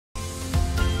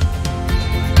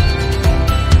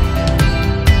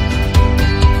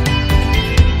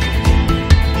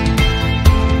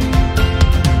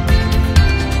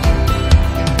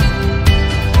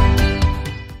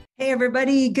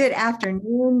everybody. Good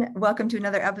afternoon. Welcome to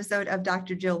another episode of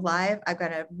Dr. Jill Live. I've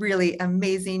got a really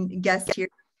amazing guest here,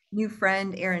 new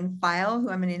friend, Erin Pheil,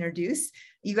 who I'm going to introduce.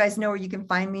 You guys know where you can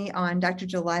find me on Dr.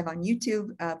 Jill Live on YouTube.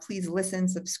 Please listen,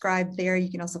 subscribe there.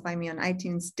 You can also find me on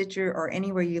iTunes, Stitcher, or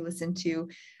anywhere you listen to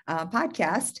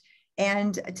podcast.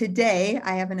 And today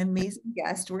I have an amazing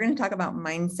guest. We're going to talk about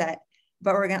mindset,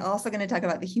 but we're also going to talk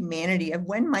about the humanity of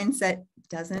when mindset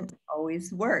doesn't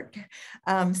always work.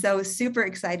 So super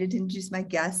excited to introduce my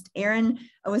guest. Erin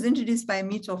was introduced by a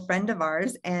mutual friend of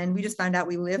ours, and we just found out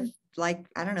we live like,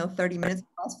 I don't know, 30 minutes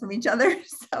across from each other.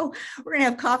 So we're going to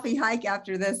have coffee hike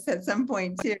after this at some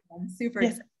point too. I'm super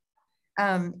excited.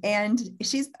 And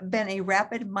she's been a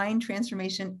rapid mind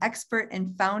transformation expert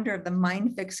and founder of the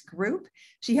Mind Fix group.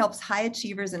 She helps high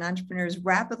achievers and entrepreneurs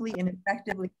rapidly and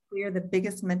effectively clear the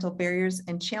biggest mental barriers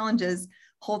and challenges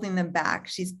holding them back.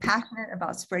 She's passionate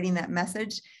about spreading that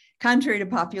message. Contrary to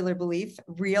popular belief,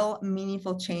 real,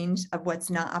 meaningful change of what's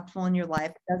not optimal in your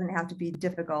life doesn't have to be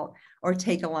difficult or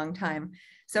take a long time.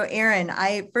 So Erin,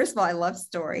 first of all, I love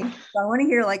story. So I want to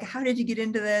hear, like, how did you get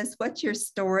into this? What's your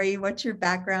story? What's your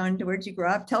background? Where'd you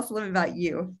grow up? Tell us a little bit about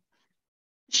you.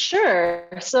 Sure.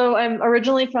 So I'm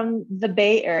originally from the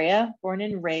Bay Area, born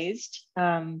and raised.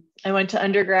 I went to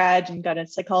undergrad and got a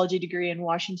psychology degree in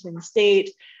Washington State.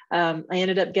 I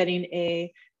ended up getting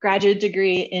a graduate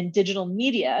degree in digital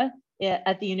media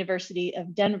at the University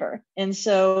of Denver. And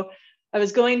so I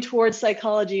was going towards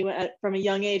psychology from a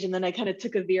young age, and then I kind of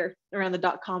took a veer around the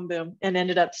dot-com boom and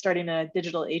ended up starting a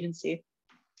digital agency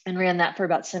and ran that for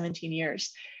about 17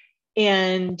 years.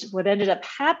 And what ended up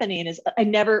happening is I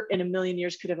never in a million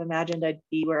years could have imagined I'd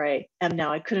be where I am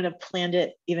now. I couldn't have planned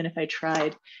it even if I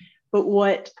tried. But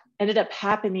what ended up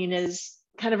happening is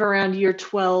kind of around year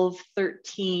 12,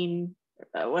 13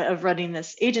 of running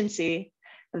this agency,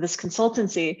 of this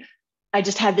consultancy, I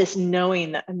just had this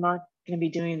knowing that I'm not going to be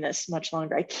doing this much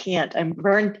longer. I can't. I'm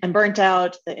burnt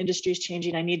out. The industry is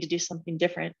changing. I need to do something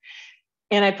different.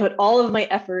 And I put all of my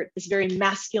effort, this very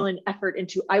masculine effort,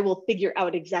 into I will figure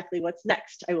out exactly what's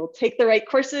next. I will take the right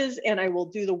courses, and I will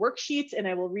do the worksheets, and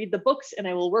I will read the books, and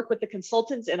I will work with the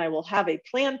consultants, and I will have a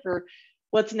plan for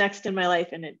what's next in my life.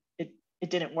 And it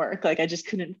didn't work. Like, I just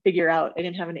couldn't figure out. I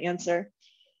didn't have an answer.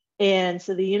 And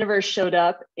so the universe showed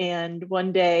up, and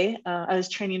one day I was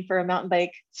training for a mountain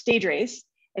bike stage race.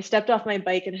 I stepped off my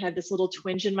bike and had this little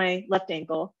twinge in my left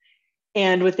ankle.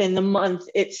 And within the month,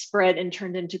 it spread and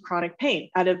turned into chronic pain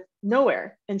out of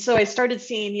nowhere. And so I started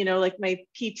seeing, like my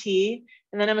PT,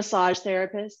 and then a massage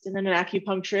therapist, and then an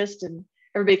acupuncturist, and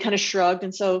everybody kind of shrugged.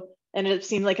 And so I ended up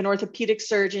seeing like an orthopedic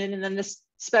surgeon, and then this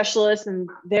specialist, and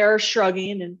they're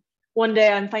shrugging. And one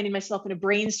day I'm finding myself in a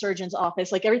brain surgeon's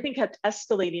office. Like, everything kept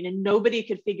escalating, and nobody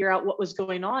could figure out what was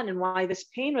going on and why this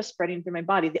pain was spreading through my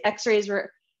body. The x-rays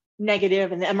were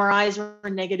negative, and the MRIs were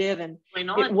negative, and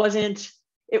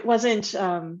it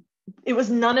was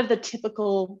none of the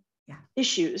typical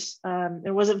issues.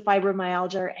 It wasn't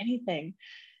fibromyalgia or anything.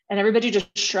 And everybody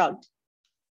just shrugged.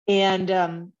 And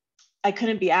I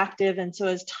couldn't be active. And so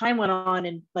as time went on,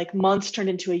 and like months turned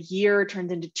into a year,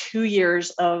 turned into 2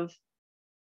 years of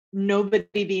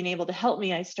nobody being able to help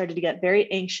me, I started to get very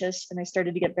anxious, and I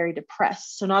started to get very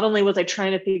depressed. So not only was I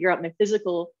trying to figure out my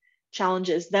physical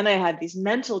challenges, then I had these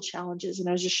mental challenges, and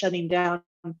I was just shutting down.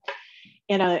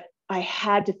 And I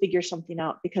had to figure something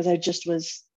out, because I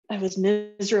was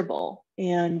miserable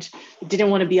and didn't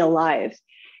want to be alive.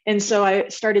 And so I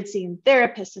started seeing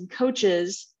therapists and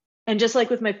coaches, and just like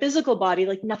with my physical body,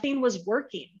 like nothing was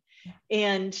working.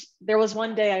 And there was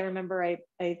one day I remember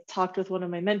I talked with one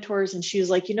of my mentors, and she was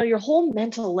like, your whole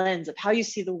mental lens of how you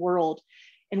see the world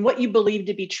and what you believe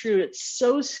to be true, it's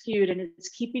so skewed, and it's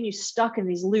keeping you stuck in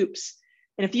these loops.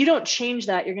 And if you don't change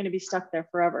that, you're going to be stuck there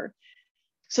forever.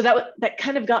 So that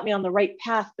kind of got me on the right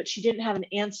path, but she didn't have an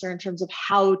answer in terms of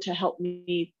how to help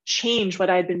me change what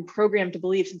I had been programmed to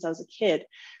believe since I was a kid.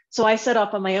 So I set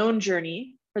off on my own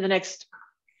journey for the next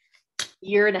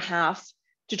year and a half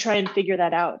to try and figure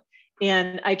that out.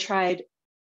 And I tried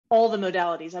all the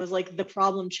modalities. I was like the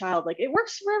problem child, like, it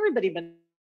works for everybody, but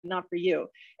not for you.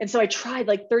 And so I tried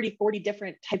like 30, 40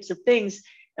 different types of things.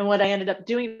 And what I ended up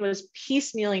doing was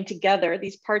piecemealing together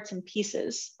these parts and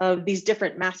pieces of these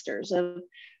different masters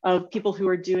of people who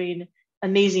are doing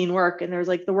amazing work. And there's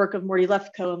like the work of Morty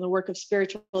Lefko and the work of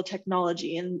spiritual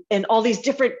technology and all these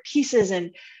different pieces.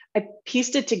 And I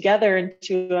pieced it together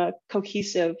into a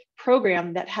cohesive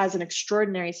program that has an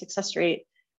extraordinary success rate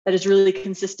that is really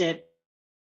consistent.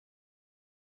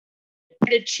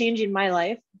 It changing my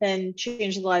life, then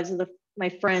changed the lives of my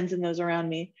friends and those around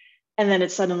me. And then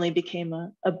it suddenly became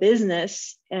a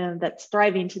business, and that's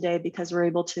thriving today because we're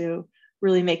able to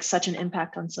really make such an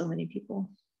impact on so many people.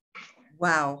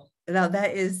 Wow. Now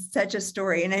that is such a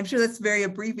story. And I'm sure that's very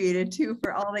abbreviated too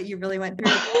for all that you really went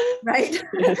through, right?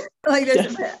 Yes. Like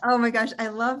there's, Yes. oh my gosh, I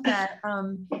love that.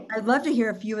 I'd love to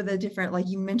hear a few of the different, like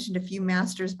you mentioned a few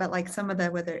masters, but like some of the,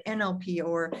 whether NLP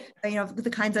or, the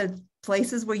kinds of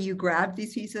places where you grab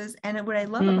these pieces. And what I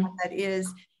love about that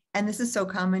is, and this is so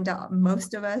common to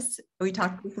most of us, we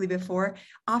talked briefly before,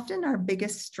 often our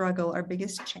biggest struggle, our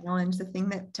biggest challenge, the thing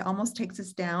that almost takes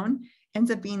us down ends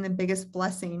up being the biggest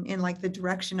blessing in like the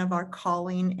direction of our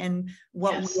calling and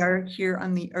what we are here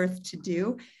on the earth to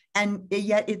do. And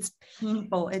yet it's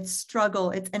painful, it's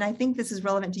struggle. And I think this is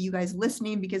relevant to you guys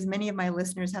listening because many of my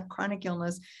listeners have chronic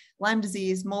illness, Lyme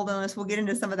disease, mold illness. We'll get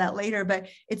into some of that later, but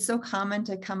it's so common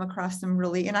to come across some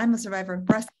really, and I'm a survivor of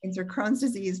breast cancer, Crohn's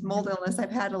disease, mold illness.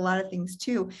 I've had a lot of things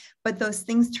too, but those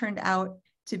things turned out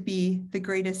to be the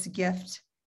greatest gift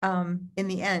in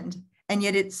the end. And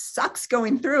yet it sucks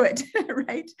going through it,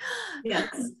 right?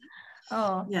 Yes.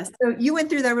 Oh, yes. So you went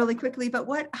through that really quickly, but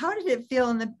how did it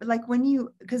feel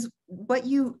because what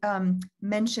you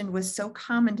mentioned was so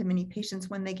common to many patients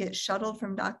when they get shuttled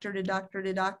from doctor to doctor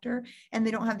to doctor and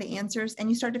they don't have the answers and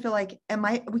you start to feel like,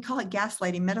 we call it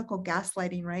gaslighting, medical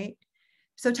gaslighting, right?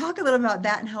 So talk a little about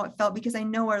that and how it felt, because I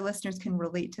know our listeners can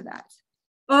relate to that.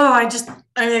 Oh,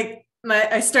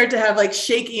 I start to have like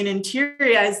shaking and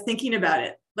teary eyes thinking about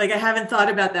it. Like I haven't thought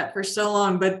about that for so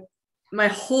long, but my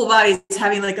whole body is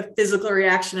having like a physical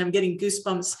reaction. I'm getting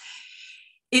goosebumps.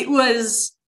 It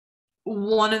was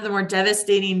one of the more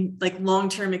devastating, like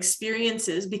long-term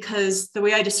experiences, because the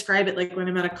way I describe it, like when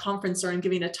I'm at a conference or I'm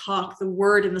giving a talk, the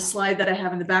word in the slide that I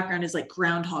have in the background is like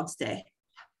Groundhog's Day.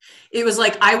 It was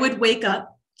like, I would wake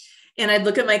up and I'd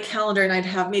look at my calendar and I'd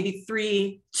have maybe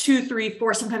 2, 3,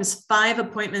 4, sometimes 5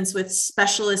 appointments with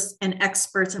specialists and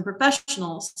experts and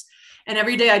professionals. And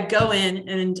every day I'd go in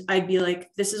and I'd be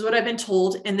like, this is what I've been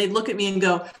told. And they'd look at me and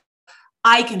go,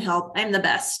 I can help. I'm the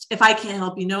best. If I can't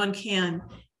help you, no one can.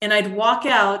 And I'd walk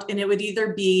out and it would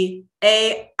either be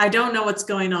A, I don't know what's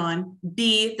going on.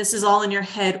 B, this is all in your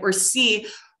head. Or C,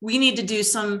 we need to do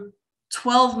some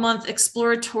 12-month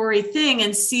exploratory thing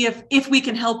and see if we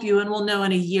can help you, and we'll know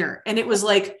in a year. And it was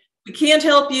like, we can't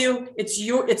help you.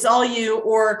 It's all you,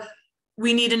 or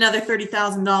we need another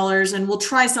 $30,000 and we'll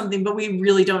try something, but we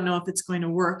really don't know if it's going to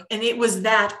work. And it was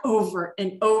that over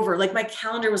and over. Like my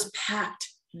calendar was packed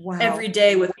every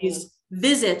day with these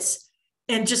visits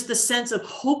and just the sense of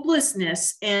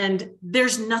hopelessness. And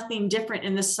there's nothing different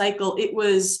in this cycle.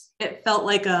 It felt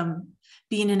like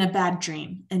being in a bad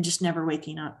dream and just never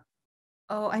waking up.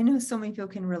 Oh, I know so many people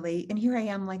can relate. And here I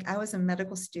am, like I was a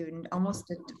medical student,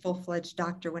 almost a full-fledged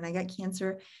doctor when I got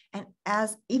cancer. And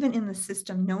as even in the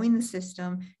system,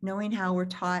 knowing how we're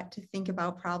taught to think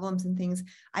about problems and things,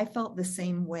 I felt the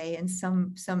same way in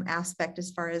some aspect,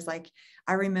 as far as like,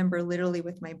 I remember literally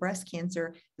with my breast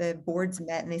cancer, the boards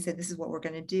met and they said, this is what we're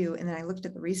going to do. And then I looked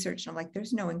at the research and I'm like,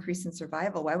 there's no increase in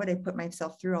survival. Why would I put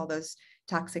myself through all those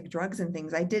toxic drugs and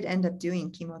things? I did end up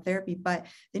doing chemotherapy, but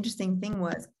the interesting thing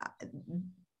was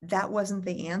that wasn't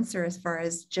the answer as far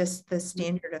as just the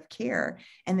standard of care.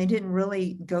 And they didn't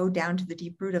really go down to the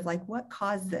deep root of like, what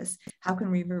caused this? How can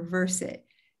we reverse it?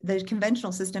 The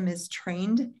conventional system is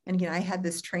trained. And again, I had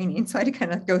this training, so I had to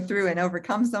kind of go through and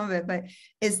overcome some of it, but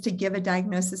is to give a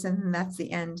diagnosis and then that's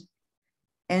the end.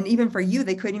 And even for you,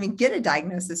 they couldn't even get a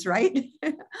diagnosis, right?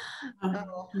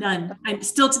 None. I'm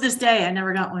still to this day, I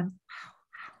never got one.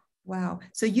 Wow.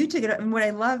 So you took it. And what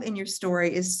I love in your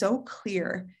story is so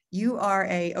clear. You are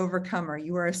a overcomer.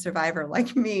 You are a survivor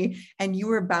like me, and you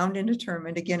were bound and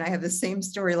determined. Again, I have the same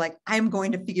story. Like, I'm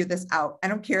going to figure this out. I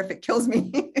don't care if it kills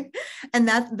me. And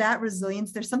that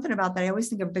resilience, there's something about that. I always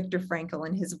think of Viktor Frankl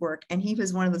and his work. And he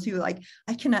was one of those people, like,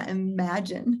 I cannot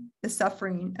imagine the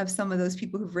suffering of some of those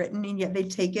people who've written, and yet they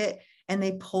take it and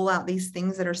they pull out these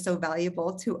things that are so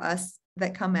valuable to us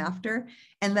that come after.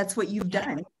 And that's what you've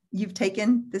done. You've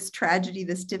taken this tragedy,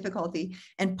 this difficulty,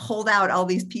 and pulled out all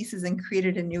these pieces and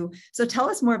created a new. So tell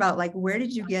us more about, like, where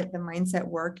did you get the mindset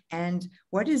work, and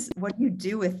what do you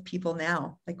do with people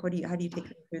now? Like, how do you take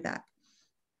them through that?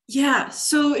 Yeah.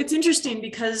 So it's interesting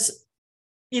because,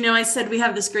 I said we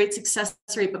have this great success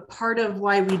rate, but part of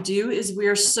why we do is we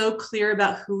are so clear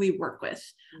about who we work with.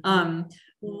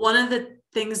 One of the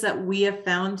things that we have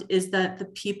found is that the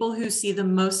people who see the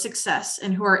most success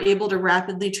and who are able to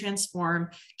rapidly transform,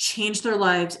 change their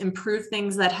lives, improve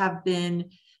things that have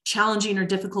been challenging or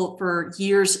difficult for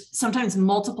years, sometimes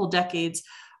multiple decades,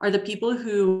 are the people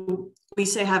who we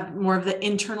say have more of the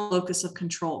internal locus of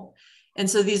control. And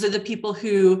so these are the people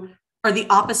who are the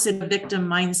opposite of victim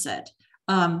mindset,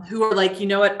 who are like, you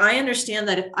know what, I understand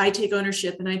that if I take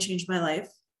ownership and I change my life,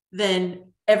 then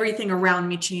everything around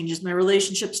me changes. My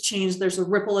relationships change. There's a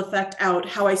ripple effect out.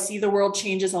 How I see the world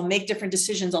changes. I'll make different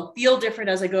decisions. I'll feel different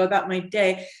as I go about my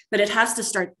day, but it has to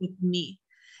start with me.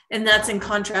 And that's in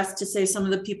contrast to, say, some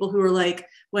of the people who are like,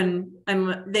 when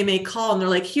they may call and they're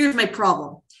like, here's my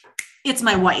problem. It's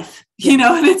my wife, you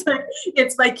know, and it's like,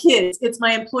 it's my kids, it's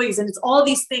my employees, and it's all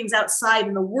these things outside,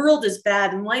 and the world is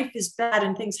bad and life is bad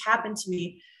and things happen to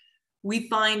me. We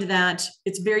find that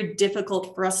it's very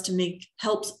difficult for us to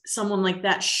help someone like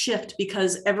that shift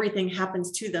because everything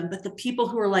happens to them. But the people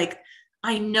who are like,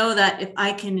 I know that if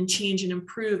I can change and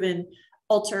improve and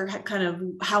alter kind of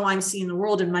how I'm seeing the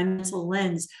world and my mental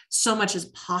lens, so much is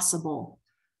possible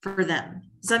for them.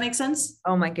 Does that make sense?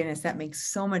 Oh my goodness, that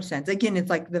makes so much sense. Again, it's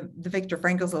like the Viktor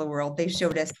Frankls of the world. They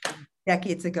showed us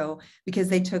decades ago, because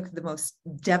they took the most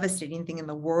devastating thing in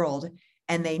the world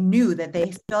and they knew that they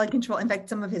still had control. In fact,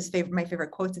 some of my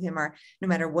favorite quotes of him are, no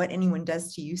matter what anyone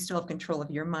does to you, you still have control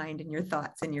of your mind and your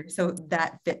thoughts, and so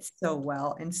that fits so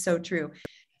well and so true.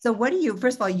 So what do you,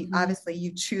 first of all, obviously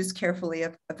you choose carefully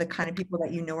of the kind of people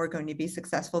that you know are going to be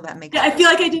successful. That makes sense. I feel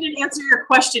like I didn't answer your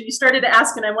question. You started to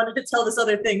ask and I wanted to tell this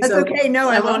other thing. That's so okay. No,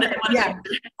 I won't. Yeah.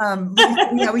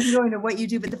 Yeah, we can go into what you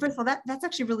do, but first of all, that's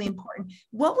actually really important.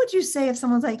 What would you say if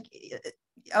someone's like,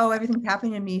 oh, everything's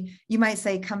happening to me? You might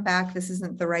say, come back. This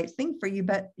isn't the right thing for you.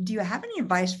 But do you have any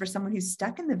advice for someone who's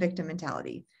stuck in the victim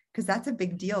mentality? Because that's a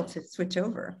big deal to switch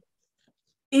over.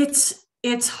 It's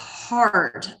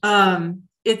hard.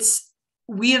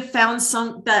 We have found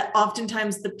that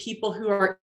oftentimes the people who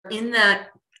are in that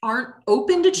aren't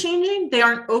open to changing. They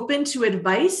aren't open to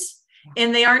advice,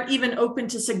 and they aren't even open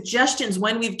to suggestions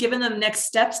when we've given them next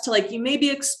steps to, like, you maybe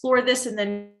explore this and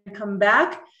then come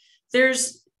back.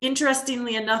 There's,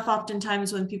 interestingly enough,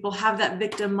 oftentimes when people have that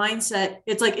victim mindset,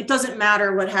 it's like, it doesn't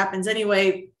matter what happens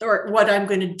anyway, or what I'm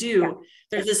going to do. Yeah.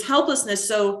 There's this helplessness.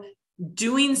 So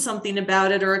doing something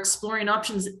about it or exploring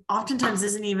options oftentimes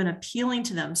isn't even appealing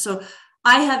to them. So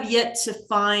I have yet to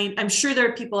find, I'm sure there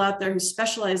are people out there who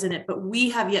specialize in it, but we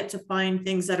have yet to find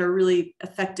things that are really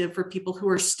effective for people who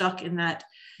are stuck in that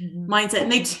mindset.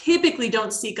 And they typically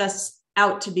don't seek us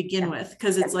out to begin with,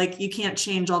 because it's like, you can't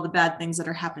change all the bad things that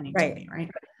are happening to me,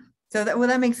 right? So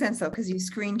that makes sense though, because you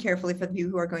screen carefully for the people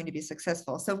who are going to be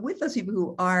successful. So with those people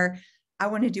who are, I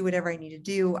want to do whatever I need to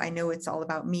do, I know it's all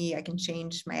about me, I can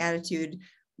change my attitude,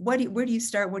 where do you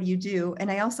start? What do you do? And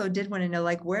I also did want to know,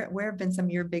 like, where have been some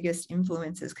of your biggest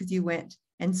influences? Because you went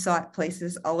and sought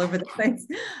places all over the place.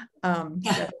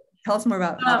 So tell us more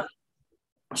about that.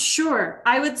 Sure.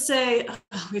 I would say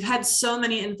we've had so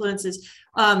many influences.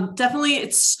 Definitely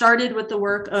it started with the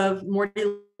work of Morty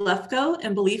Lefko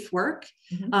and belief work.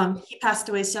 He passed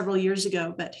away several years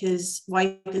ago, but his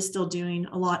wife is still doing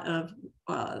a lot of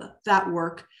that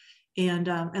work. And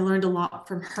I learned a lot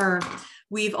from her.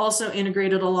 We've also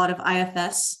integrated a lot of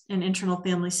IFS and internal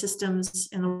family systems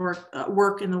in the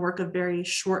work of Barry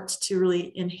Schwartz to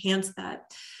really enhance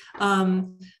that.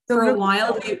 For a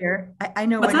while, I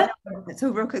know.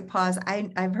 So real quick pause.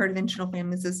 I've heard of internal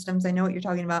family systems. I know what you're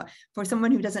talking about. For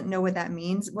someone who doesn't know what that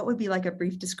means, what would be like a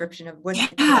brief description of what?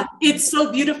 Yeah, it's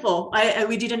so beautiful.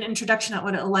 We did an introduction at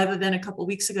a live event a couple of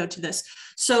weeks ago to this.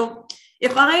 So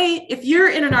if you're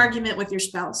in an argument with your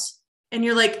spouse and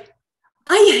you're like,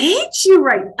 I hate you,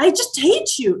 right? I just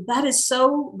hate you. That is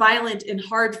so violent and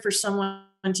hard for someone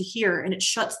to hear, and it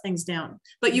shuts things down.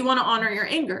 But you want to honor your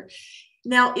anger.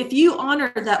 Now, if you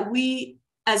honor that we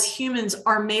as humans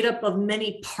are made up of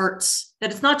many parts,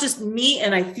 that it's not just me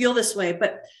and I feel this way,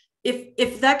 but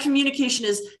if that communication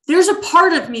is, there's a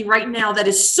part of me right now that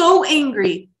is so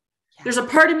angry, there's a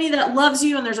part of me that loves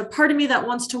you, and there's a part of me that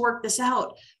wants to work this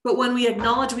out. But when we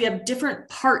acknowledge we have different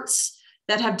parts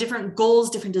that have different goals,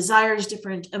 different desires,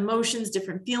 different emotions,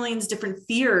 different feelings, different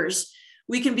fears,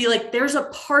 we can be like, there's a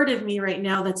part of me right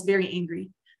now that's very angry.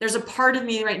 There's a part of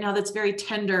me right now that's very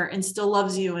tender and still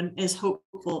loves you and is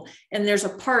hopeful. And there's a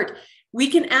part we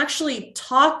can actually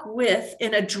talk with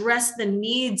and address the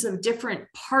needs of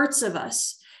different parts of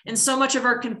us. And so much of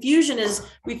our confusion is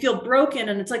we feel broken,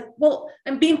 and it's like, well,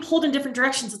 I'm being pulled in different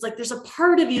directions. It's like, there's a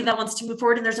part of you that wants to move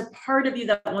forward, and there's a part of you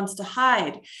that wants to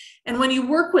hide. And when you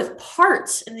work with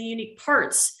parts and the unique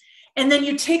parts, and then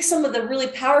you take some of the really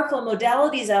powerful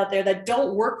modalities out there that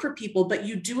don't work for people, but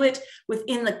you do it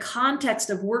within the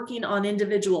context of working on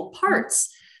individual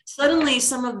parts, suddenly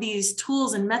some of these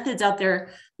tools and methods out there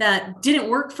that didn't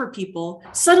work for people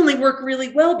suddenly work really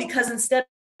well, because instead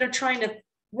of trying to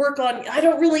work on, I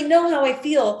don't really know how I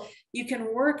feel, you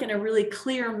can work in a really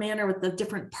clear manner with the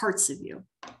different parts of you.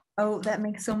 Oh, that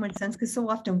makes so much sense, because so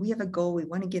often we have a goal, we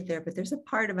want to get there, but there's a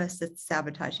part of us that's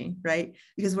sabotaging, right?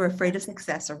 Because we're afraid of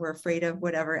success, or we're afraid of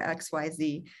whatever X, Y,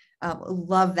 Z.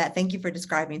 Love that. Thank you for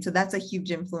describing. So that's a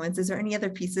huge influence. Is there any other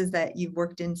pieces that you've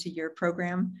worked into your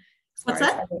program? What's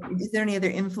that? Is there any other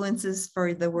influences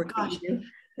for the work that you do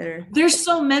that are? There's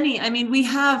so many. I mean, we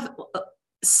have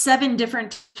 7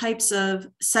 different types of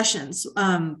sessions.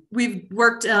 We've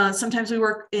worked, sometimes we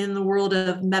work in the world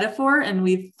of metaphor, and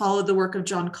we've followed the work of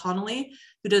John Connolly,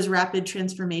 who does rapid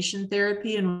transformation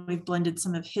therapy, and we've blended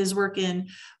some of his work in.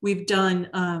 We've done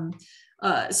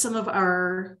some of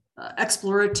our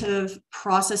explorative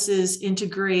processes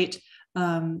integrate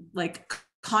like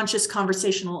conscious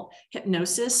conversational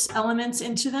hypnosis elements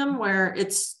into them, where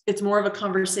it's more of a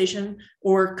conversation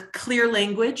or clear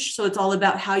language. So it's all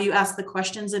about how you ask the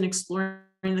questions and exploring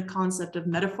the concept of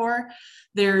metaphor.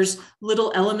 There's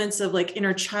little elements of like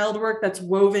inner child work that's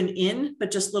woven in,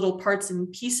 but just little parts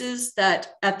and pieces that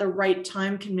at the right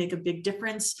time can make a big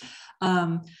difference.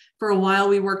 For a while,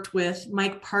 we worked with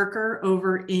Mike Parker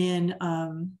over in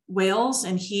Wales,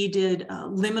 and he did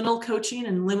liminal coaching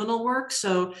and liminal work.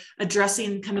 So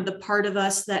addressing kind of the part of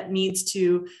us that needs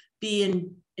to be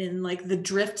in like the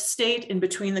drift state in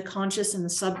between the conscious and the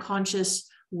subconscious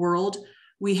world.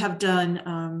 We have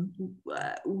done,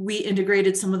 we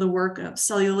integrated some of the work of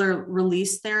cellular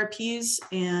release therapies,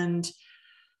 and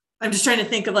I'm just trying to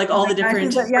think of like all the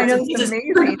different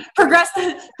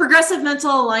progressive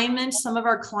mental alignment. Some of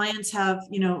our clients have,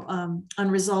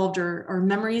 unresolved or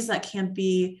memories that can't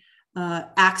be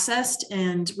accessed,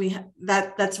 and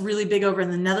that's really big over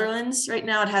in the Netherlands right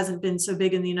now. It hasn't been so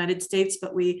big in the United States,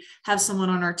 but we have someone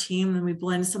on our team, and we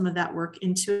blend some of that work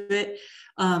into it.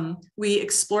 We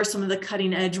explore some of the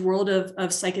cutting edge world of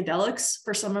psychedelics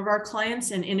for some of our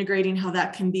clients, and integrating how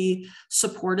that can be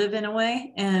supportive in a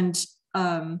way. And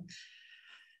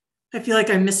I feel like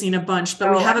I'm missing a bunch,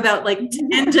 but we have about like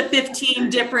 10 to 15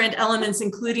 different elements,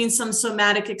 including some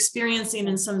somatic experiencing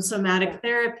and some somatic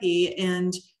therapy,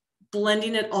 and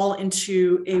blending it all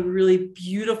into a really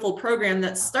beautiful program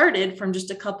that started from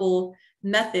just a couple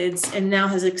methods and now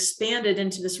has expanded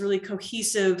into this really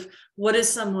cohesive, what does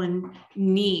someone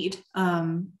need?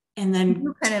 And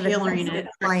then tailoring it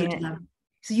to them.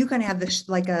 So you kind of have this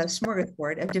like a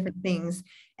smorgasbord of different things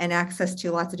and access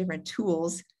to lots of different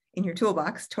tools in your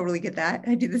toolbox. Totally get that.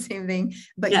 I do the same thing.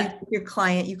 But your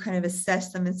client, you kind of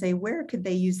assess them and say, where could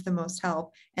they use the most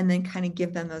help? And then kind of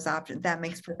give them those options. That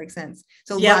makes perfect sense.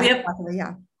 So we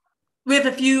have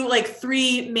a few, like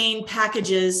 3 main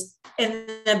packages. And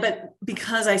then, but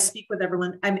because I speak with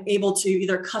everyone, I'm able to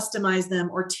either customize them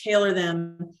or tailor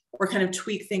them or kind of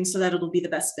tweak things so that it'll be the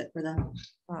best fit for them.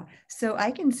 So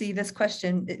I can see this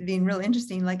question being real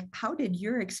interesting. Like, how did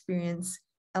your experience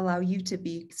allow you to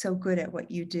be so good at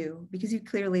what you do? Because you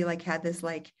clearly like had this,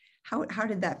 like, how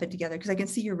did that fit together? Because I can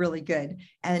see you're really good,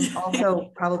 and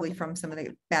also probably from some of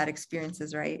the bad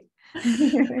experiences, right?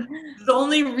 The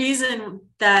only reason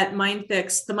that the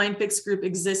MindFix group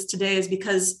exists today is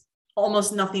because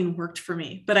almost nothing worked for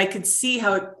me, but I could see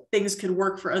how things could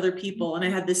work for other people. And I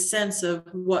had this sense of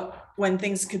when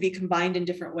things could be combined in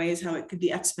different ways, how it could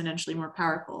be exponentially more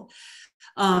powerful.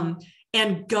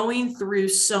 And going through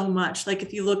so much, like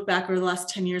if you look back over the last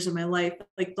 10 years of my life,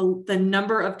 like the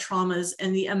number of traumas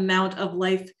and the amount of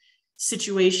life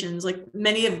situations, like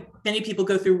many people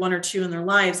go through 1 or 2 in their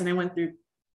lives. And I went through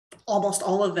almost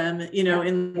all of them,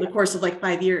 in the course of like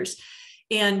 5 years.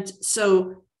 And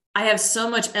so I have so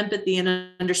much empathy and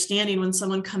understanding when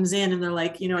someone comes in and they're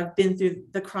like, I've been through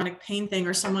the chronic pain thing,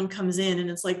 or someone comes in and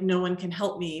it's like, no one can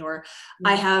help me, or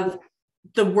I have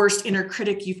the worst inner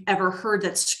critic you've ever heard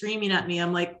that's screaming at me.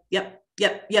 I'm like, yep.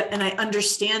 And I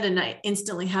understand, and I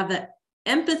instantly have that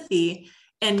empathy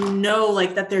and know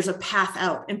like that there's a path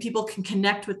out, and people can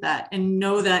connect with that and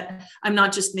know that I'm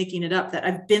not just making it up, that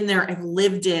I've been there, I've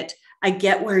lived it, I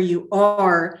get where you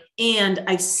are, and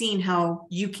I've seen how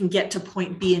you can get to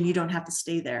point B and you don't have to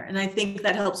stay there. And I think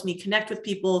that helps me connect with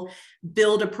people,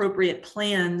 build appropriate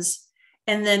plans,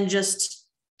 and then just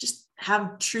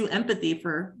have true empathy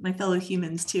for my fellow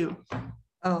humans too.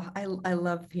 Oh, I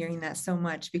love hearing that so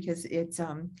much, because it's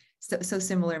so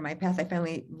similar in my path. I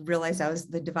finally realized I was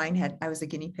a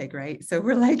guinea pig, right? So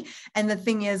we're like, and the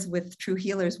thing is with true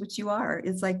healers, which you are,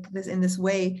 it's like this, in this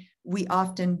way, we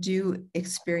often do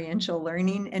experiential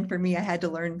learning. And for me, I had to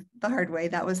learn the hard way.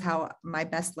 That was how my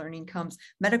best learning comes.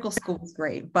 Medical school was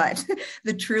great, but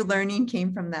the true learning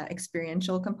came from that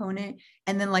experiential component.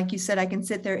 And then, like you said, I can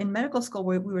sit there in medical school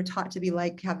where we were taught to be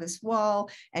like, have this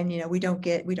wall, and, we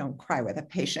don't cry with a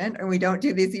patient, or we don't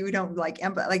do this. We don't like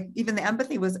even the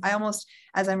empathy was, I almost,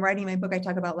 as I'm writing my book, I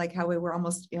talk about like how we were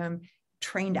almost,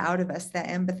 trained out of us, that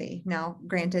empathy. Now,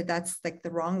 granted, that's like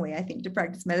the wrong way, I think, to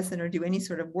practice medicine or do any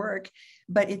sort of work.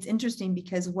 But it's interesting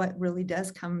because what really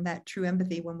does come, that true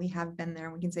empathy, when we have been there,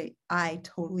 and we can say, I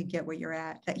totally get where you're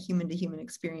at, that human to human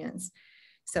experience.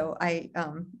 So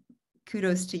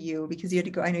kudos to you, because you had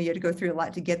to go, I know you had to go through a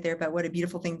lot to get there, but what a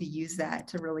beautiful thing to use that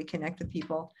to really connect with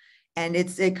people. And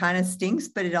it kind of stinks,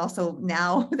 but it also,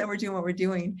 now that we're doing what we're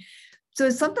doing. So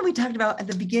it's something we talked about at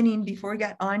the beginning before we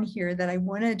got on here that I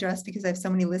want to address, because I have so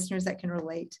many listeners that can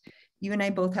relate. You and I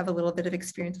both have a little bit of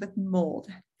experience with mold.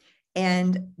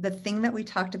 And the thing that we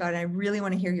talked about, and I really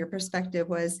want to hear your perspective,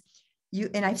 was you,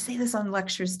 and I say this on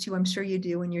lectures too, I'm sure you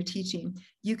do when you're teaching,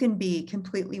 you can be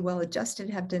completely well adjusted,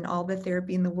 have done all the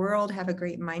therapy in the world, have a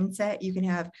great mindset, you can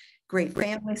have great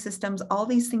family systems, all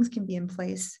these things can be in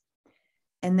place.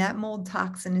 And that mold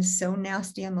toxin is so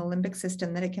nasty on the limbic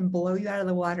system that it can blow you out of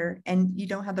the water, and you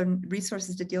don't have the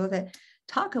resources to deal with it.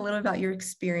 Talk a little about your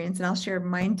experience, and I'll share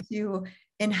mine too,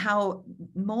 and how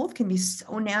mold can be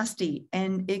so nasty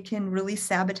and it can really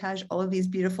sabotage all of these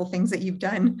beautiful things that you've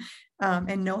done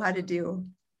and know how to do.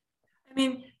 I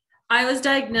mean, I was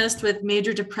diagnosed with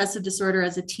major depressive disorder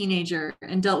as a teenager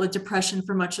and dealt with depression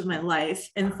for much of my life,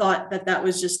 and thought that that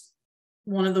was just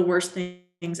one of the worst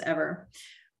things ever.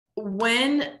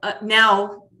 When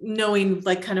now knowing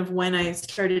like kind of when I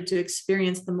started to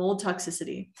experience the mold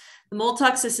toxicity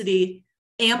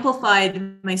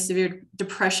amplified my severe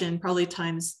depression probably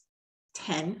times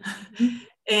 10,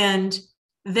 and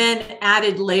then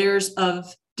added layers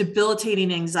of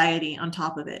debilitating anxiety on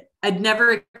top of it. I'd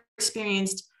never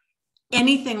experienced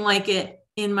anything like it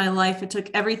in my life. It took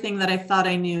everything that I thought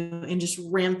I knew and just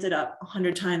ramped it up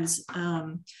 100 times.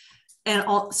 And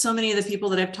so many of the people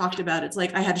that I've talked about, it's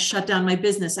like I had to shut down my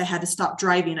business. I had to stop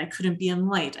driving. I couldn't be in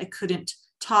light. I couldn't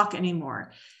talk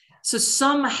anymore. So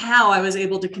somehow I was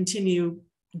able to continue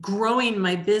growing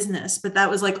my business, but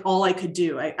that was like all I could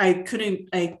do. I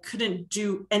couldn't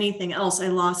do anything else. I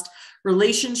lost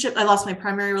relationship. I lost my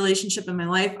primary relationship in my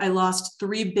life. I lost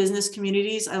 3 business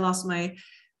communities. I lost my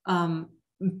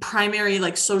primary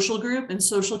like social group and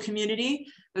social community.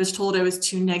 I was told I was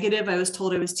too negative. I was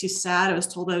told I was too sad. I was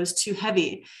told I was too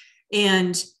heavy.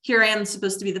 And here I am,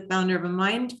 supposed to be the founder of a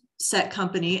mindset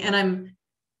company, and I'm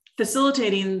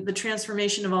facilitating the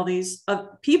transformation of all these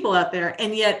people out there.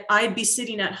 And yet I'd be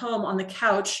sitting at home on the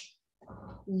couch,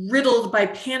 riddled by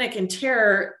panic and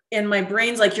terror. And my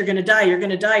brain's like, you're going to die. You're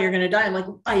going to die. You're going to die. I'm like,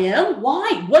 I am?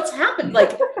 Why? What's happened?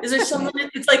 Like, is there someone?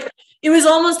 It's like, it was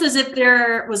almost as if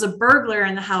there was a burglar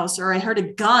in the house, or I heard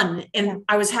a gun, and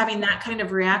I was having that kind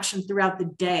of reaction throughout the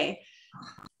day.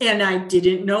 And I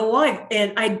didn't know why.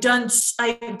 And I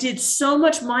did so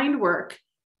much mind work.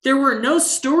 There were no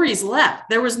stories left.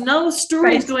 There was no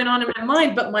stories going on in my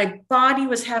mind, but my body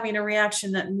was having a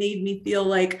reaction that made me feel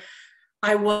like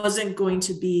I wasn't going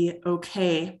to be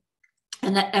okay,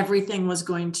 and that everything was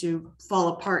going to fall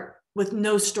apart with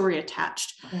no story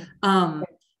attached.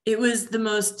 It was the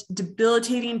most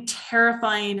debilitating,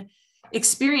 terrifying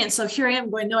experience. So here I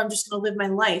am going, no, I'm just going to live my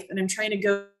life. And I'm trying to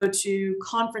go to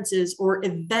conferences or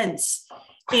events,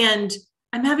 and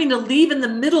I'm having to leave in the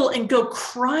middle and go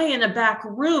cry in a back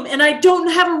room. And I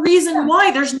don't have a reason why.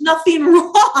 There's nothing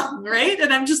wrong, right?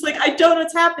 And I'm just like, I don't know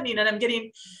what's happening. And I'm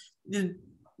getting,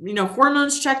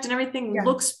 hormones checked and everything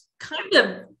looks kind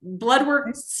of, blood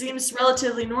work seems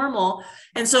relatively normal.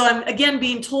 And so I'm again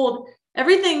being told,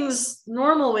 everything's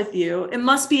normal with you. It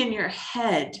must be in your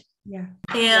head. Yeah.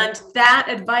 And that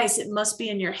advice, it must be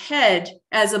in your head,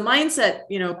 as a mindset,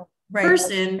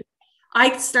 person,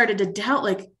 I started to doubt,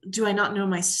 like, do I not know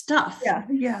my stuff? Yeah.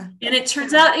 Yeah. And it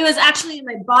turns out it was actually in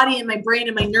my body and my brain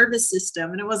and my nervous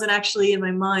system. And it wasn't actually in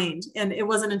my mind. And it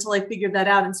wasn't until I figured that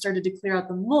out and started to clear out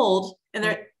the mold. And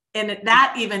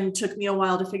that even took me a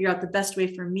while to figure out the best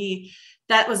way for me.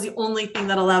 That was the only thing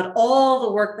that allowed all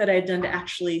the work that I had done to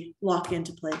actually lock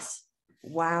into place.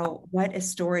 Wow, what a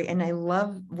story. And I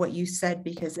love what you said,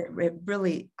 because it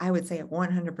really, I would say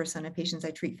 100% of patients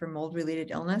I treat for mold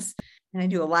related illness. And I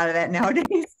do a lot of that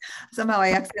nowadays. Somehow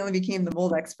I accidentally became the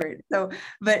mold expert. So,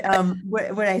 but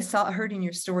what I heard in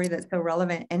your story that's so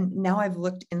relevant, and now I've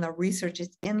looked in the research,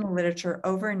 it's in the literature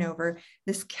over and over,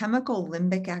 this chemical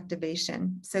limbic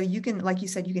activation. So you can, like you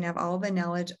said, you can have all the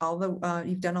knowledge,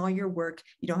 you've done all your work,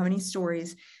 you don't have any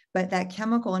stories, but that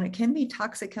chemical, and it can be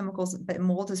toxic chemicals, but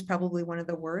mold is probably one of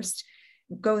the worst,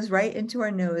 goes right into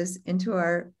our nose, into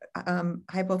our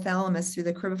hypothalamus through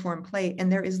the cribriform plate. And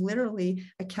there is literally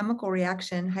a chemical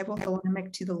reaction,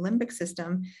 hypothalamic to the limbic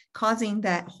system, causing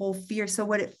that whole fear. So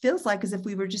what it feels like is if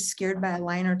we were just scared by a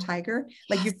lion or tiger,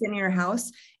 like you're sitting in your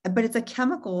house but it's a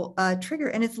chemical trigger,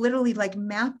 and it's literally like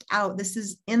mapped out. This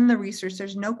is in the research.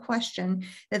 There's no question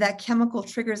that chemical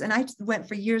triggers. And I went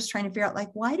for years trying to figure out, like,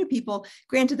 why do people,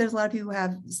 granted, there's a lot of people who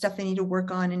have stuff they need to work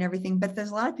on and everything, but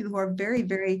there's a lot of people who are very,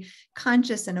 very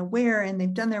conscious and aware, and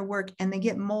they've done their work and they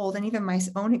get mold. And even my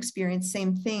own experience,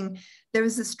 same thing. There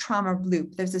was this trauma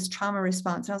loop. There's this trauma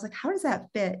response. And I was like, how does that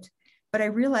fit? But I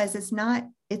realized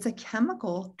it's a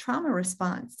chemical trauma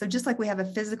response. So just like we have a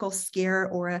physical scare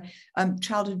or a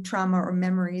childhood trauma or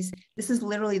memories, this is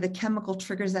literally the chemical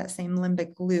triggers that same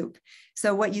limbic loop.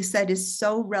 So what you said is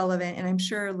so relevant. And I'm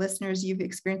sure listeners, you've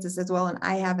experienced this as well. And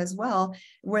I have as well,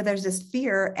 where there's this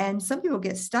fear, and some people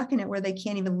get stuck in it where they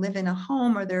can't even live in a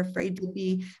home, or they're afraid to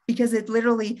be, because it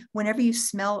literally, whenever you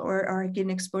smell or get an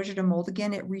exposure to mold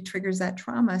again, it re-triggers that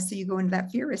trauma. So you go into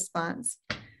that fear response.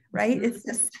 Right? Mm-hmm. It's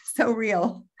just so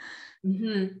real.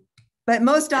 Mm-hmm. But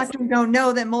most doctors don't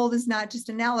know that mold is not just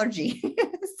an allergy.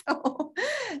 So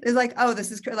it's like, oh,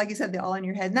 this is, like you said, they're all in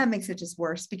your head. And that makes it just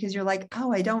worse, because you're like,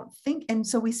 oh, I don't think. And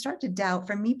so we start to doubt.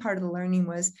 For me, part of the learning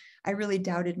was I really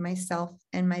doubted myself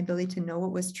and my ability to know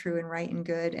what was true and right and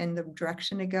good and the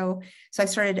direction to go. So I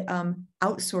started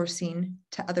outsourcing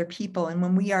to other people. And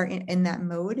when we are in that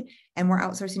mode and we're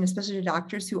outsourcing, especially to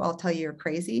doctors who all tell you you're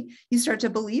crazy, you start to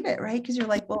believe it, right? Because you're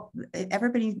like, well,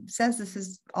 everybody says this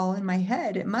is all in my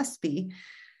head. It must be.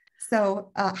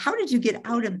 So how did you get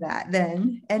out of that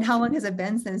then? And how long has it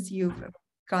been since you've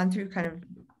gone through kind of?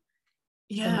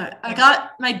 Yeah, I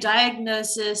got my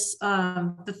diagnosis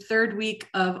the third week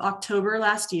of October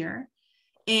last year,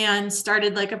 and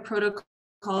started like a protocol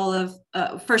of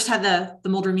first had the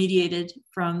mold remediated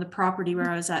from the property where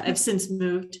I was at. I've since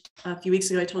moved a few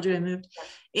weeks ago. I told you I moved,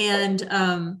 and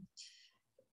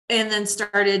then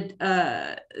started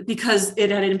because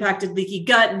it had impacted leaky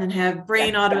gut, and then have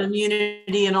brain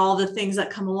autoimmunity and all the things that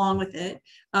come along with it.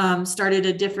 Started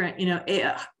a different,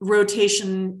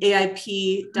 rotation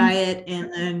AIP diet,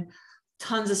 and then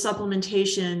tons of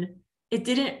supplementation. It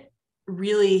didn't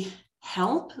really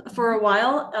help for a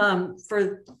while.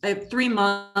 For 3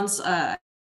 months,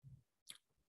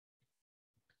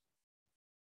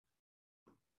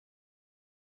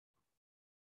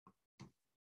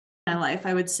 my life,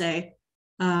 I would say,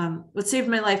 what saved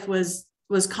my life was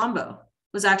combo.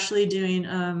 Was actually doing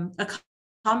a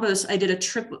combos. I did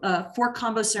 4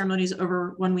 combo ceremonies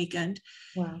over one weekend.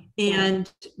 Wow.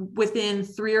 And within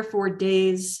 3 or 4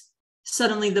 days,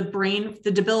 suddenly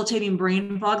the debilitating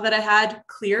brain fog that I had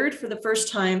cleared for the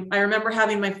first time. I remember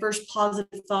having my first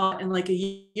positive thought in like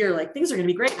a year, like things are going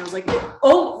to be great. And I was like,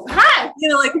 oh, hi,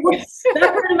 like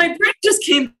that part of my brain just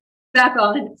came back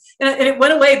on, and it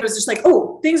went away. It was just like,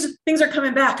 oh, things are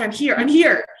coming back. I'm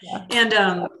here.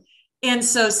 Yeah. And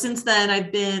so since then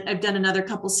I've done another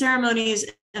couple ceremonies,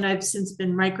 and I've since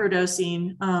been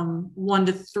microdosing 1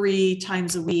 to 3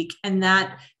 times a week. And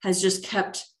that has just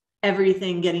kept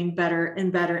everything getting better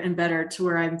and better and better, to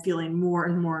where I'm feeling more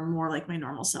and more and more like my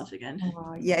normal self again.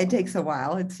 Yeah, it takes a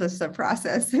while. It's just a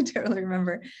process. I totally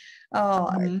remember.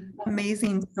 Oh,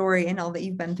 amazing story and all that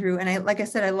you've been through. And like I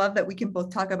said, I love that we can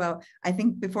both talk about, I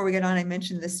think before we get on, I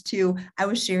mentioned this too. I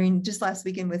was sharing just last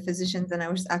weekend with physicians, and I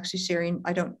was actually sharing,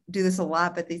 I don't do this a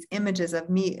lot, but these images of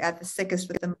me at the sickest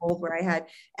with the mold, where I had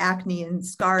acne and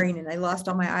scarring, and I lost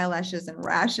all my eyelashes and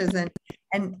rashes.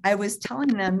 And I was telling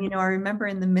them, I remember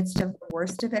in the midst of the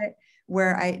worst of it,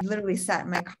 where I literally sat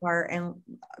in my car and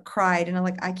cried, and I'm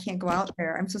like, I can't go out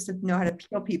there. I'm supposed to know how to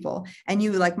peel people. And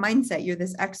you, like mindset, you're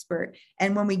this expert.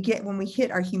 And when we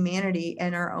hit our humanity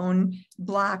and our own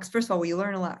blocks, first of all, we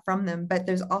learn a lot from them, but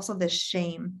there's also this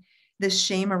shame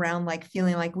around like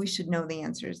feeling like we should know the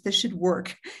answers. This should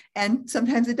work. And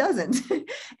sometimes it doesn't.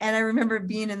 And I remember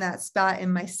being in that spot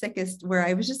in my sickest, where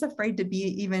I was just afraid to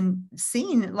be even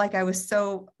seen. Like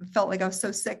felt like I was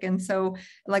so sick and so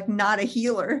like not a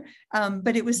healer.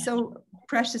 But it was so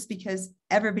precious, because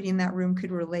everybody in that room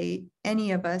could relate.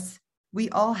 Any of us, we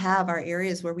all have our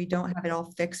areas where we don't have it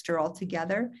all fixed or all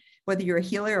together, whether you're a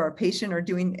healer or a patient or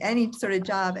doing any sort of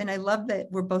job. And I love that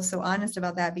we're both so honest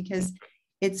about that, because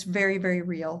it's very, very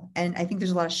real. And I think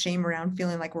there's a lot of shame around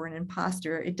feeling like we're an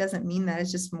imposter. It doesn't mean that.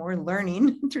 It's just more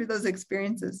learning through those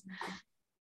experiences.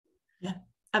 Yeah,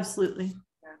 absolutely.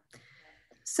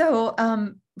 So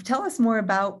tell us more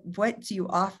about, what do you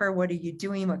offer? What are you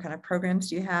doing? What kind of programs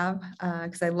do you have?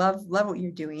 Because I love what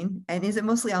you're doing. And is it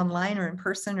mostly online or in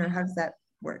person, or how does that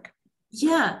work?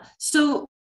 Yeah. So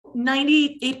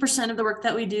 98% of the work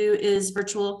that we do is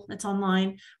virtual. It's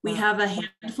online. We have a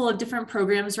handful of different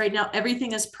programs right now.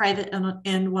 Everything is private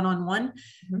and one-on-one.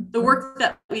 Mm-hmm. The work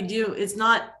that we do is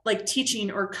not like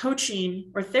teaching or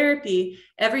coaching or therapy.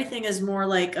 Everything is more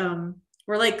like, we're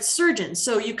we're like surgeons.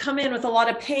 So you come in with a lot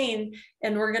of pain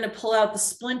and we're going to pull out the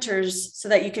splinters so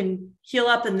that you can heal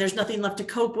up and there's nothing left to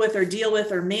cope with or deal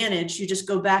with or manage. You just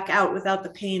go back out without the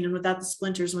pain and without the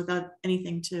splinters, without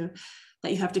anything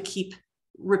that you have to keep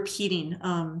repeating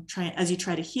as you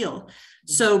try to heal.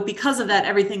 So because of that,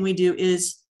 everything we do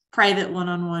is private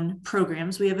one-on-one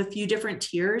programs. We have a few different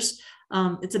tiers.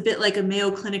 It's a bit like a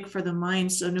Mayo Clinic for the mind.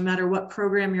 So no matter what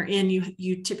program you're in,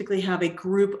 you typically have a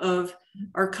group of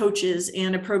our coaches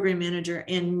and a program manager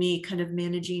and me kind of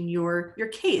managing your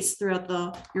case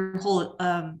throughout your whole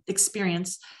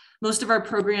experience. Most of our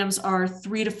programs are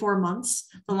 3 to 4 months.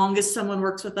 The longest someone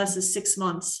works with us is 6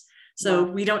 months. So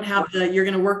we don't have you're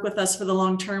going to work with us for the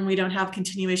long term. We don't have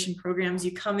continuation programs.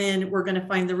 You come in, we're going to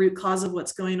find the root cause of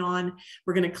what's going on.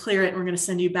 We're going to clear it. And we're going to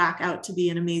send you back out to be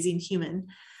an amazing human.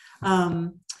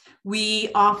 We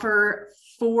offer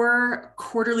 4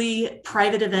 quarterly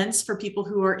private events for people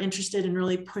who are interested in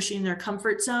really pushing their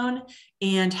comfort zone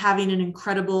and having an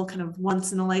incredible kind of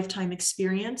once in a lifetime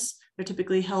experience. They're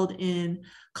typically held in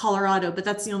Colorado, but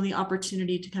that's the only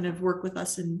opportunity to kind of work with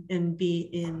us and be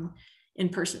in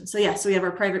person. So yeah, so we have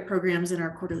our private programs and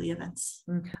our quarterly events.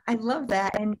 I love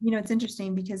that. And, it's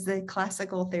interesting because the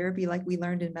classical therapy, like we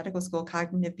learned in medical school,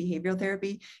 cognitive behavioral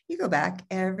therapy, you go back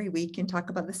every week and talk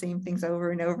about the same things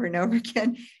over and over and over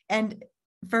again. And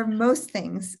for most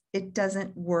things, it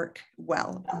doesn't work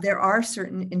well. There are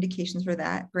certain indications for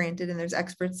that, granted, and there's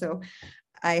experts. So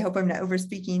I hope I'm not over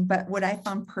speaking, but what I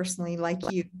found personally, like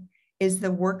you, is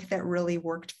the work that really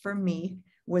worked for me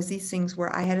was these things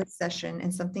where I had a session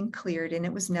and something cleared and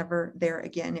it was never there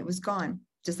again. It was gone,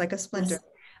 just like a splinter. Yes.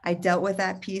 I dealt with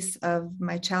that piece of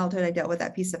my childhood. I dealt with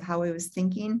that piece of how I was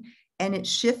thinking and it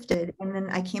shifted. And then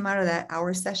I came out of that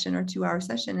hour session or 2 hour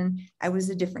session and I was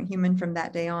a different human from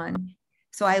that day on.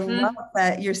 So I love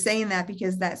that you're saying that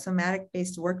because that somatic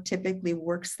based work typically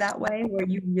works that way where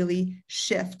you really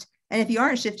shift. And if you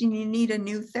aren't shifting, you need a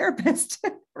new therapist,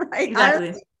 right?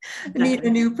 Exactly. Need a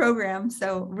new program.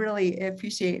 So really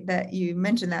appreciate that you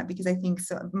mentioned that because I think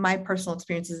so. My personal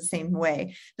experience is the same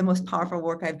way. The most powerful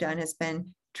work I've done has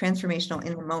been transformational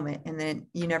in the moment. And then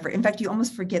in fact, you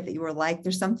almost forget that you were like,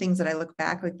 there's some things that I look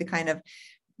back, like the kind of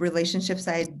relationships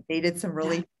I dated, some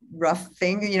really rough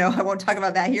thing, I won't talk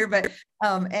about that here, but,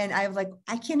 and I was like,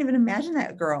 I can't even imagine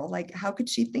that girl. Like, how could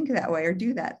she think that way or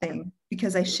do that thing?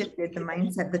 Because I shifted the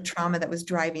mindset, the trauma that was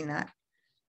driving that.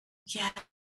 Yeah.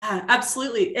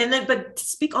 Absolutely. And then, but to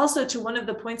speak also to one of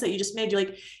the points that you just made, you're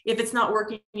like, if it's not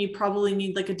working, you probably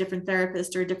need like a different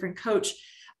therapist or a different coach.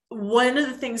 One of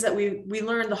the things that we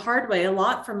learned the hard way a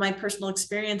lot from my personal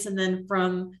experience, and then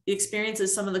from the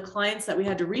experiences, some of the clients that we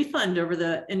had to refund over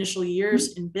the initial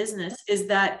years in business, is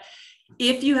that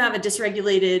if you have a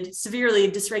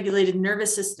severely dysregulated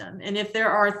nervous system, and if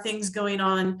there are things going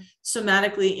on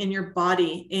somatically in your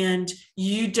body and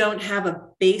you don't have a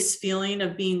base feeling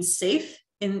of being safe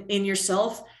in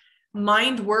yourself,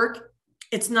 mind work,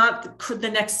 it's not the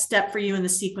next step for you in the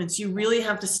sequence. You really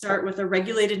have to start with a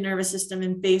regulated nervous system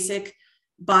and basic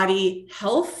body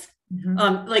health.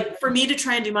 Like for me to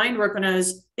try and do mind work when I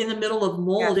was in the middle of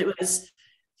mold, it was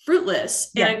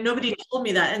fruitless. And nobody told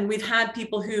me that. And we've had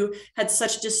people who had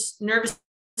such nervous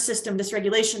system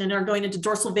dysregulation and are going into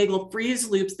dorsal vagal freeze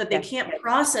loops that they can't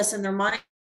process in their mind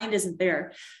isn't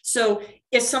there. So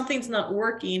if something's not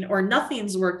working or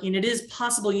nothing's working, it is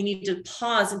possible you need to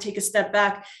pause and take a step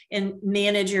back and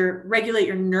regulate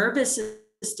your nervous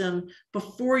system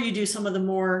before you do some of the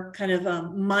more kind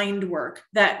of mind work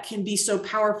that can be so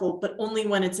powerful, but only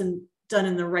when it's done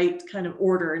in the right kind of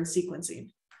order and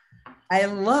sequencing. I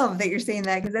love that you're saying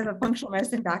that because as a functional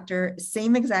medicine doctor,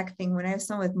 same exact thing. When I have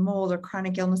someone with mold or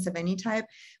chronic illness of any type,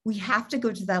 we have to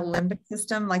go to that limbic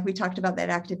system, like we talked about,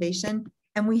 that activation.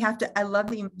 And we have to, I love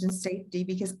that you mentioned safety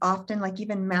because often, like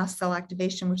even mast cell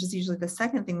activation, which is usually the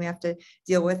second thing we have to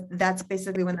deal with, that's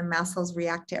basically when the mast cells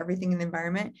react to everything in the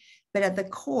environment. But at the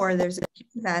core, there's a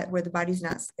piece of that where the body's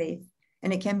not safe.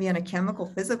 And it can be on a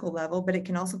chemical, physical level, but it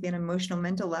can also be an emotional,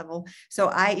 mental level. So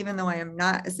even though I am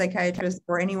not a psychiatrist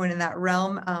or anyone in that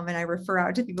realm, and I refer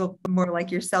out to people more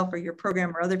like yourself or your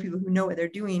program or other people who know what they're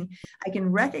doing, I can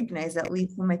recognize at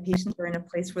least when my patients are in a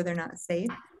place where they're not safe.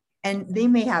 And they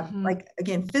may have, like,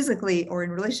 again, physically or in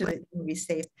relationship, they can be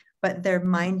safe, but their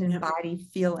mind and body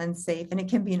feel unsafe. And it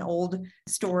can be an old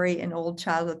story, an old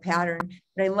childhood pattern.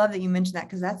 But I love that you mentioned that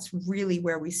because that's really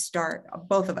where we start,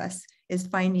 both of us, is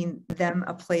finding them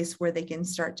a place where they can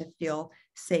start to feel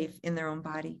safe in their own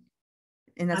body.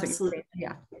 And that's what you're saying.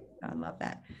 Yeah, I love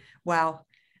that. Wow,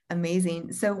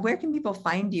 amazing. So where can people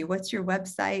find you? What's your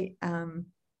website? I'll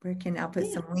put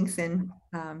some links in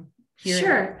here.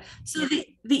 Sure. So the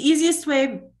easiest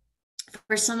way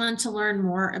for someone to learn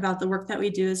more about the work that we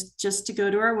do is just to go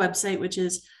to our website, which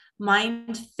is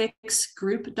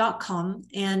mindfixgroup.com.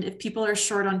 And if people are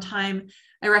short on time,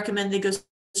 I recommend they go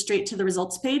straight to the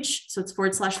results page. So it's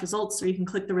 /results, or you can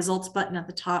click the results button at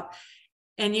the top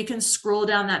and you can scroll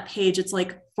down that page. It's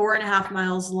like 4.5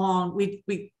 miles long. We're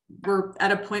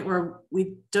at a point where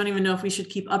we don't even know if we should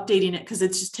keep updating it because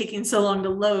it's just taking so long to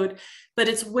load, but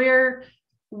it's where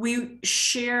we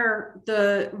share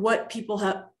what people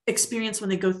have experienced when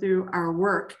they go through our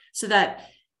work, so that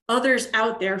others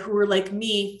out there who were like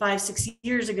me 5, 6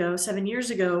 years ago, 7 years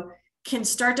ago, can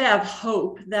start to have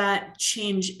hope that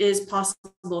change is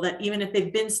possible, that even if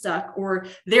they've been stuck or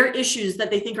their issues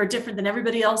that they think are different than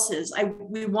everybody else's,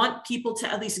 we want people to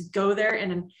at least go there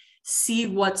and see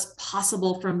what's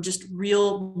possible from just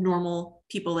real normal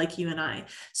people like you and I.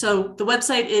 So the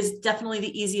website is definitely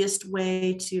the easiest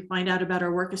way to find out about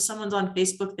our work. If someone's on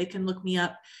Facebook, they can look me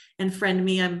up and friend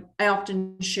me. I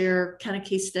often share kind of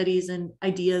case studies and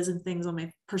ideas and things on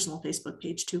my personal Facebook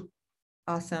page too.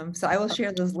 Awesome. So I will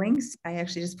share those links. I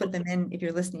actually just put them in if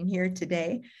you're listening here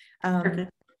today. Perfect.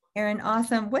 Erin,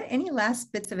 awesome. Any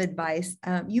last bits of advice?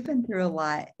 You've been through a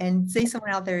lot, and say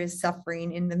someone out there is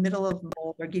suffering in the middle of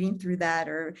mold or getting through that,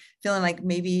 or feeling like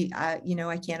maybe, I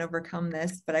can't overcome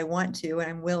this, but I want to, and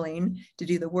I'm willing to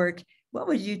do the work. What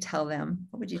would you tell them?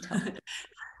 What would you tell them?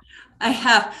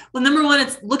 Well, number one,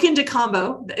 it's look into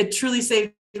combo. It truly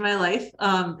saved my life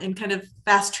and kind of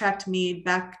fast tracked me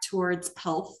back towards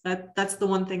health. That's the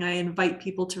one thing I invite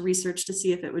people to research to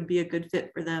see if it would be a good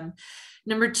fit for them.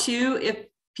 Number two, if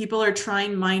people are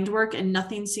trying mind work and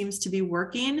nothing seems to be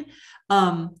working,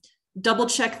 double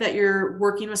check that you're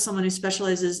working with someone who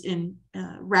specializes in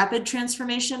rapid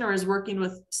transformation or is working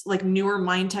with like newer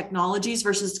mind technologies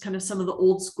versus kind of some of the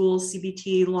old school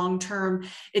CBT long-term.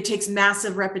 It takes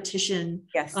massive repetition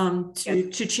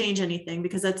to change anything,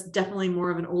 because that's definitely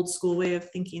more of an old school way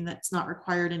of thinking that's not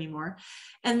required anymore.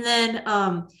 And then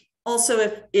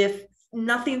also if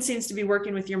nothing seems to be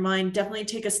working with your mind, definitely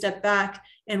take a step back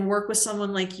and work with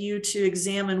someone like you to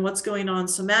examine what's going on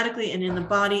somatically and in the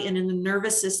body and in the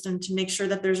nervous system to make sure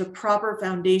that there's a proper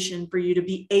foundation for you to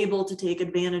be able to take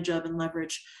advantage of and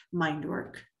leverage mind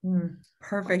work.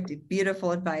 Perfect.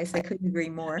 Beautiful advice. I couldn't agree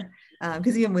more.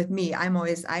 Because even with me,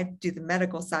 I do the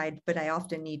medical side, but I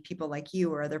often need people like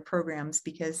you or other programs,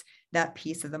 because that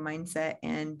piece of the mindset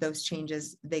and those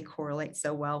changes, they correlate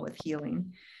so well with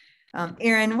healing.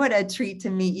 Erin, what a treat to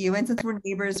meet you. And since we're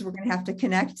neighbors, we're going to have to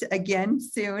connect again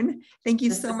soon. Thank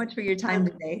you so much for your time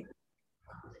today.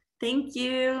 Thank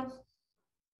you.